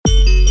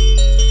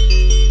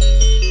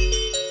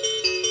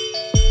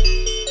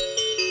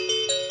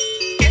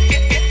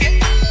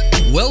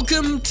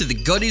Welcome to the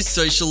God is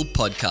Social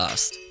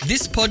podcast.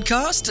 This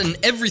podcast and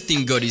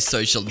everything God is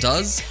Social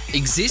does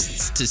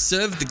exists to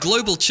serve the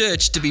global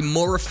church to be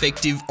more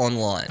effective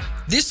online.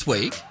 This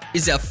week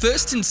is our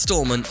first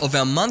installment of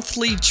our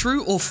monthly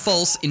true or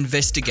false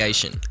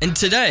investigation. And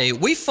today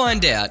we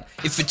find out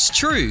if it's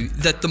true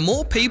that the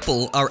more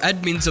people are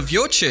admins of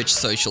your church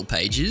social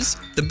pages,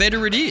 the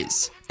better it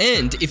is.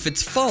 And if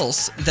it's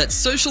false that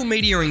social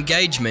media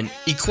engagement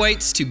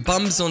equates to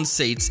bums on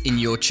seats in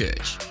your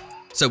church.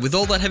 So with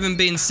all that having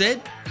been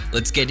said,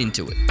 let's get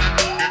into it.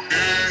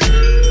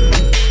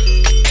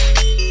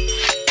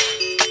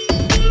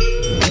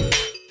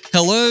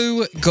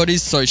 Hello, God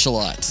is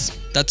Socialites.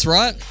 That's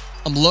right,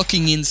 I'm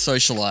locking in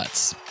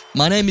socialites.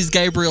 My name is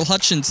Gabriel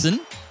Hutchinson,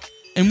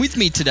 and with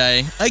me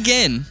today,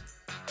 again,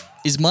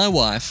 is my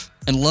wife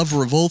and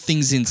lover of all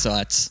things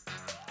insights,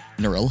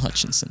 Narelle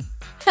Hutchinson.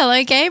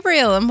 Hello,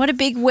 Gabriel, and what a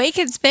big week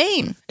it's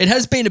been. It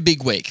has been a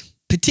big week,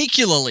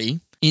 particularly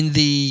in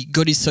the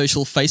God is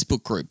Social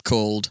Facebook group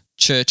called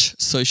Church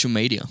Social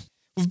Media.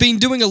 We've been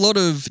doing a lot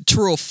of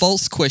true or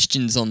false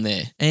questions on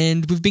there,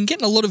 and we've been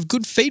getting a lot of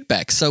good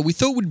feedback, so we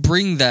thought we'd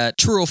bring that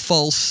true or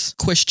false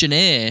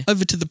questionnaire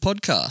over to the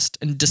podcast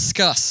and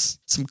discuss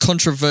some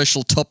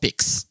controversial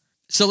topics.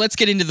 So let's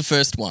get into the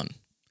first one.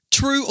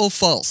 True or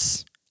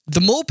false?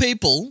 The more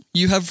people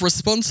you have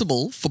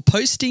responsible for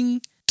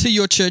posting to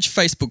your church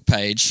Facebook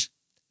page,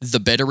 the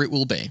better it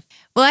will be.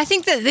 Well, I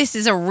think that this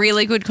is a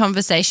really good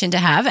conversation to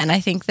have, and I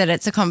think that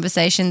it's a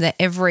conversation that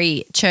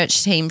every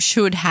church team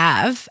should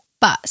have.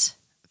 But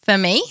for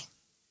me,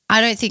 I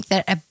don't think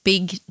that a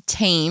big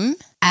team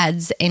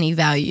adds any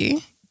value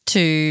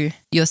to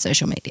your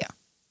social media.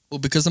 Well,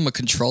 because I'm a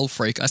control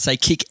freak, I say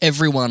kick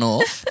everyone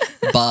off,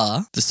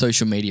 bar the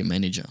social media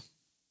manager.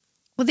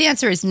 Well, the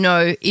answer is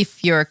no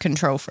if you're a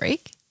control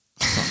freak.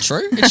 Not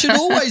true. It should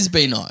always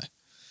be no.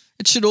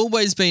 It should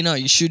always be no.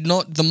 You should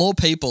not, the more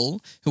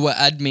people who are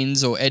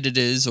admins or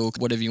editors or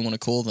whatever you want to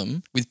call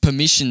them, with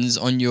permissions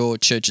on your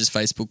church's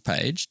Facebook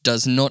page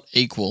does not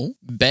equal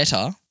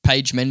better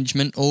page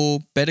management or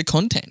better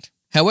content.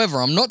 However,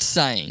 I'm not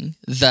saying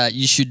that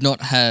you should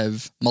not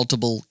have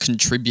multiple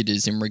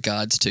contributors in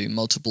regards to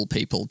multiple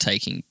people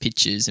taking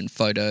pictures and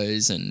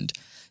photos and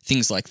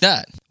things like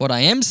that. What I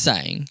am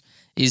saying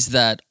is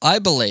that I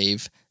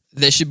believe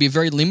there should be a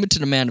very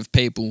limited amount of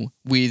people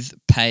with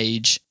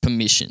page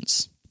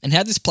permissions. And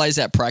how this plays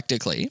out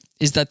practically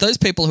is that those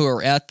people who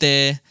are out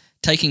there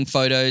taking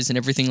photos and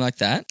everything like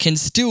that can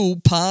still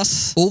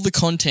pass all the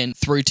content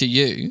through to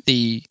you,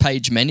 the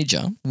page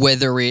manager,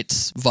 whether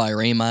it's via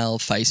email,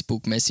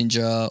 Facebook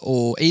Messenger,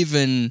 or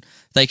even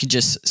they can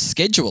just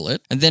schedule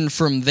it. And then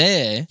from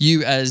there,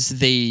 you as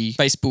the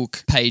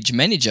Facebook page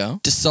manager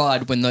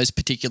decide when those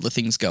particular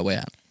things go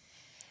out.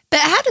 But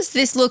how does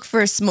this look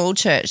for a small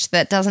church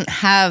that doesn't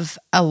have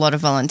a lot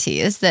of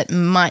volunteers, that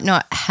might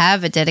not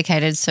have a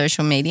dedicated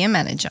social media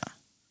manager?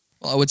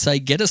 Well, I would say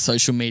get a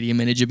social media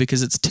manager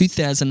because it's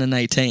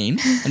 2018.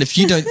 And if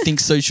you don't think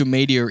social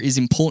media is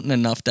important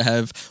enough to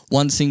have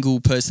one single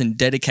person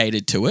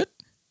dedicated to it,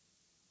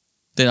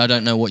 then I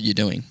don't know what you're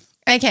doing.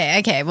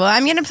 Okay. Well,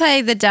 I'm going to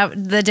play the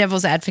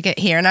devil's advocate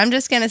here, and I'm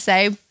just going to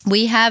say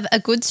we have a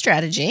good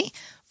strategy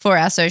for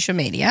our social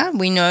media.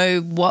 We know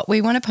what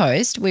we want to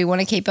post. We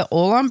want to keep it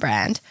all on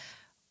brand.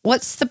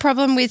 What's the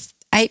problem with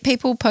 8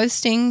 people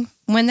posting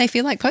when they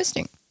feel like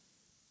posting?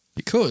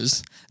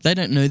 Because they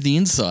don't know the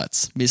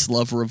insights, Miss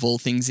Lover of all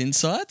things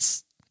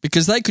insights.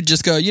 Because they could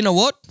just go, you know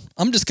what?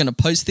 I'm just going to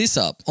post this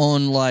up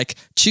on like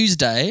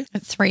Tuesday.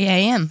 At 3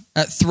 a.m.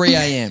 At 3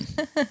 a.m.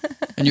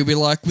 And you'll be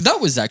like, well, that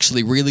was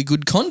actually really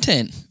good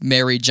content,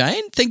 Mary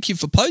Jane. Thank you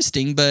for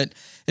posting. But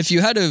if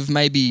you had have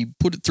maybe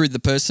put it through the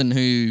person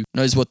who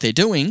knows what they're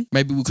doing,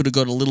 maybe we could have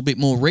got a little bit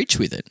more reach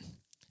with it.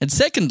 And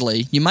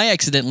secondly, you may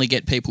accidentally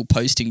get people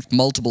posting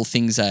multiple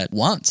things at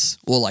once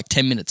or like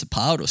 10 minutes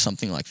apart or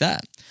something like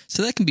that.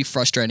 So that can be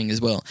frustrating as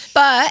well.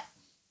 But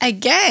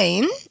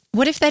again,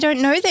 what if they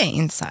don't know their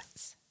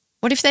insights?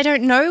 What if they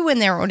don't know when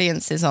their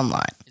audience is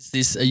online?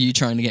 Are you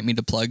trying to get me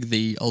to plug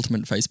the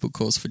ultimate Facebook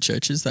course for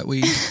churches that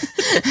we...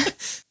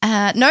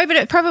 No, but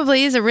it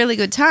probably is a really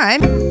good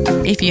time.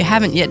 If you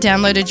haven't yet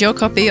downloaded your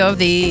copy of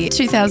the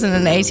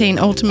 2018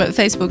 Ultimate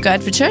Facebook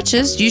Guide for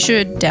Churches, you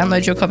should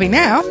download your copy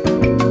now.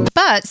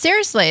 But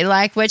seriously,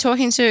 like we're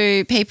talking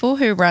to people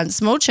who run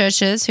small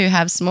churches, who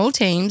have small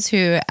teams,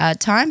 who are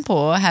time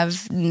poor,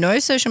 have no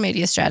social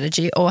media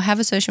strategy or have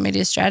a social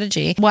media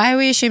strategy. Why are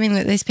we assuming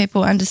that these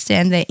people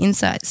understand their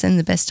insights and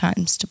the best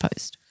times to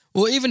post?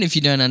 Well, even if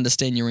you don't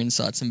understand your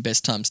insights and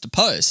best times to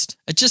post,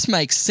 it just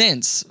makes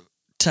sense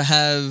to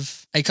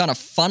have a kind of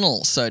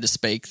funnel, so to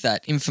speak,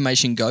 that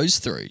information goes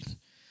through.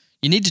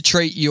 You need to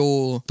treat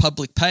your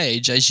public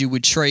page as you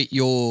would treat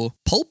your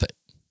pulpit.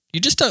 You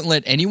just don't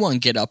let anyone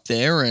get up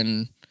there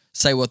and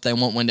say what they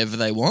want whenever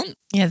they want.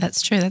 Yeah,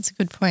 that's true. That's a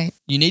good point.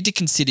 You need to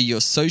consider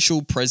your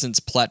social presence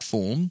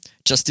platform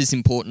just as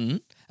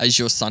important as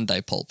your Sunday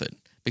pulpit.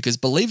 Because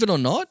believe it or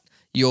not,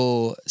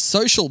 your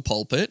social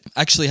pulpit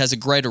actually has a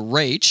greater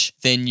reach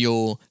than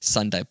your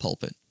Sunday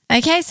pulpit.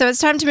 Okay, so it's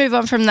time to move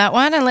on from that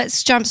one and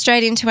let's jump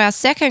straight into our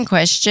second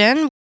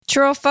question.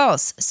 True or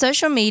false?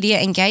 Social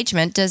media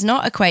engagement does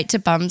not equate to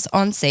bums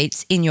on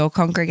seats in your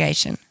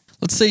congregation.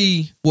 Let's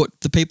see what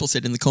the people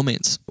said in the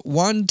comments.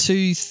 1,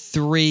 2,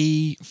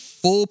 3,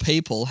 4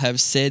 people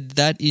have said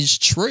that is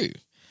true.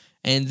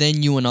 And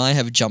then you and I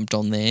have jumped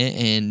on there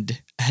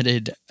and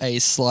added a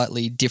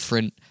slightly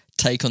different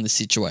take on the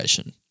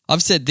situation.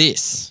 I've said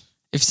this.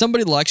 If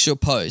somebody likes your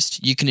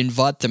post, you can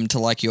invite them to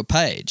like your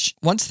page.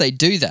 Once they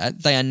do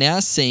that, they are now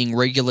seeing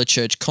regular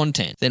church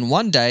content. Then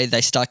one day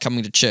they start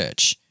coming to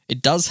church.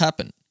 It does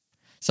happen.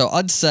 So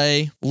I'd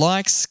say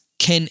likes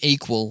can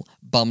equal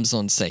bums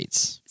on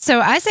seats.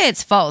 So I say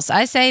it's false.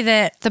 I say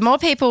that the more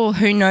people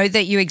who know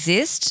that you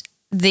exist,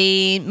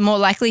 the more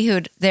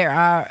likelihood there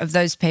are of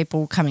those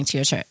people coming to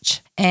your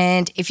church.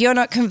 And if you're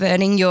not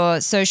converting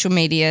your social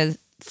media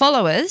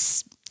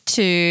followers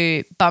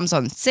to bums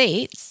on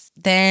seats,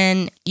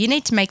 then you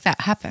need to make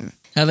that happen.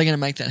 How are they going to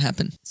make that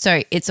happen?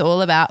 So it's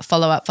all about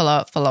follow up.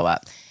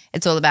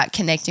 It's all about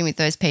connecting with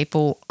those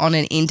people on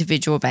an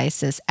individual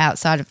basis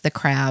outside of the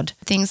crowd.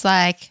 Things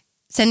like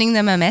sending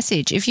them a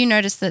message. If you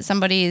notice that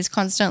somebody is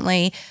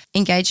constantly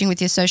engaging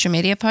with your social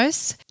media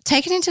posts,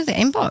 take it into the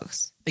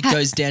inbox. It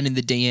goes down in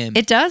the DM.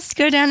 It does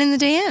go down in the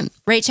DM.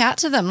 Reach out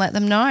to them. Let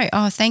them know.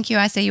 Oh, thank you.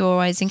 I see you're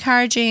always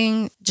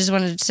encouraging. Just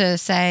wanted to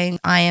say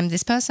I am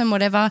this person,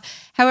 whatever.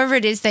 However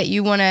it is that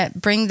you want to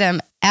bring them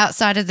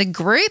outside of the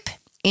group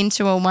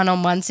into a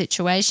one-on-one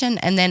situation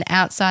and then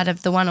outside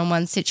of the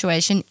one-on-one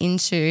situation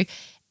into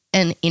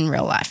an in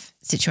real life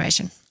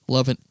situation.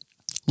 Love it.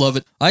 Love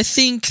it. I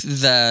think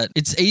that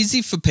it's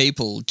easy for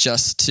people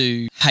just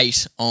to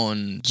hate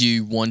on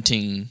you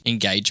wanting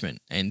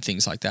engagement and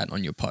things like that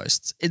on your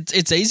posts.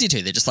 It's easy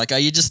to. They're just like, oh,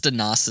 you're just a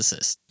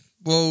narcissist.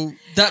 Well,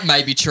 that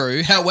may be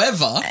true.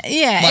 However,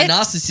 my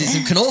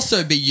narcissism can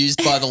also be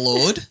used by the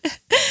Lord.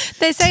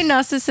 They say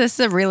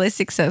narcissists are really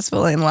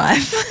successful in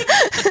life,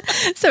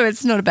 so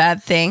it's not a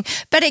bad thing.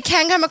 But it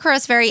can come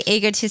across very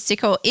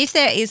egotistical if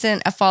there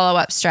isn't a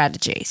follow-up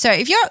strategy. So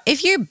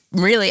if you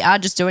really are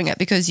just doing it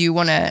because you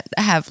want to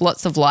have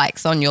lots of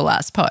likes on your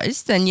last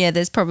post, then yeah,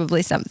 there's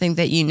probably something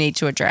that you need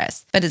to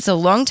address. But it's a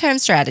long-term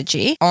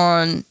strategy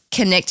on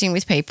connecting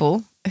with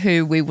people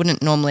who we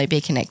wouldn't normally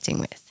be connecting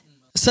with.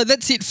 So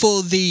that's it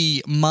for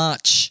the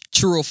March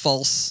True or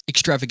False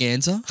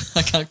extravaganza.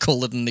 I can't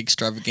call it an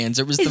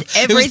extravaganza. It was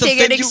everything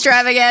an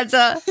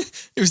extravaganza.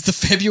 It was the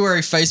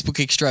February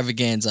Facebook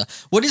extravaganza.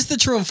 What is the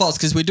True and False?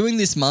 Because we're doing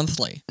this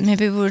monthly.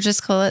 Maybe we'll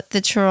just call it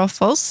the True or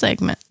False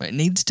segment. It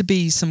needs to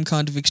be some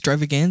kind of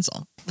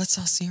extravaganza. Let's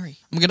ask Siri.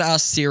 I'm going to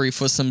ask Siri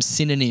for some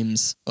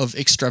synonyms of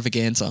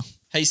extravaganza.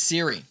 Hey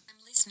Siri.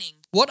 I'm listening.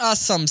 What are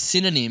some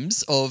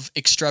synonyms of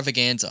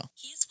extravaganza?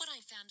 Here's what I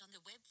found on the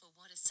web for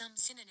what are some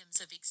synonyms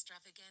of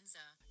extravaganza.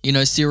 You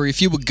know, Siri,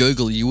 if you were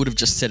Google, you would have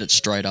just said it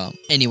straight up.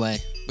 Anyway,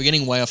 we're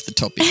getting way off the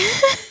topic.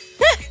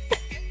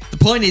 The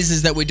point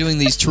is that we're doing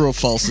these True or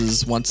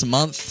Falses once a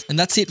month, and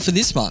that's it for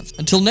this month.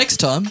 Until next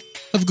time,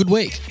 have a good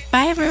week.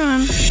 Bye,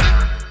 everyone.